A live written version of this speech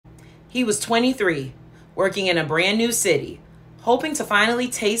He was 23, working in a brand new city, hoping to finally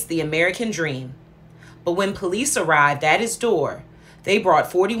taste the American dream. But when police arrived at his door, they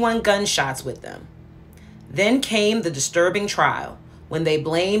brought 41 gunshots with them. Then came the disturbing trial, when they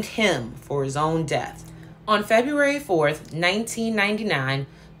blamed him for his own death. On February 4th, 1999,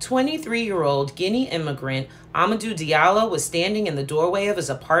 23-year-old Guinea immigrant Amadou Diallo was standing in the doorway of his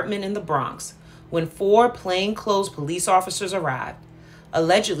apartment in the Bronx when 4 plainclothes police officers arrived,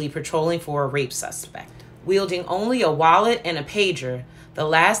 allegedly patrolling for a rape suspect. Wielding only a wallet and a pager, the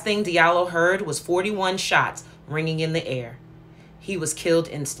last thing Diallo heard was 41 shots ringing in the air. He was killed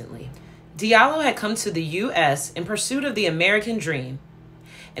instantly. Diallo had come to the U.S. in pursuit of the American dream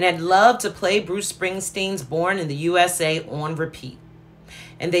and had loved to play Bruce Springsteen's Born in the USA on repeat.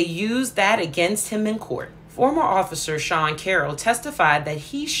 And they used that against him in court. Former officer Sean Carroll testified that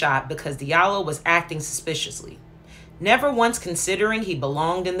he shot because Diallo was acting suspiciously, never once considering he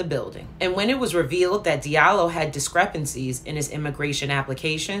belonged in the building. And when it was revealed that Diallo had discrepancies in his immigration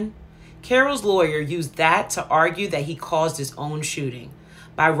application, Carroll's lawyer used that to argue that he caused his own shooting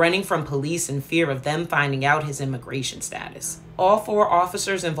by running from police in fear of them finding out his immigration status. All 4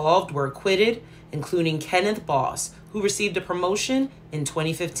 officers involved were acquitted, including Kenneth Boss, who received a promotion in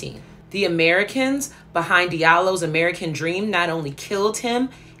 2015. The Americans behind Diallo's American dream not only killed him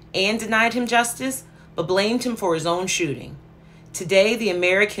and denied him justice, but blamed him for his own shooting. Today, the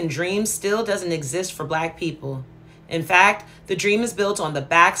American dream still doesn't exist for Black people. In fact, the dream is built on the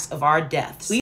backs of our deaths.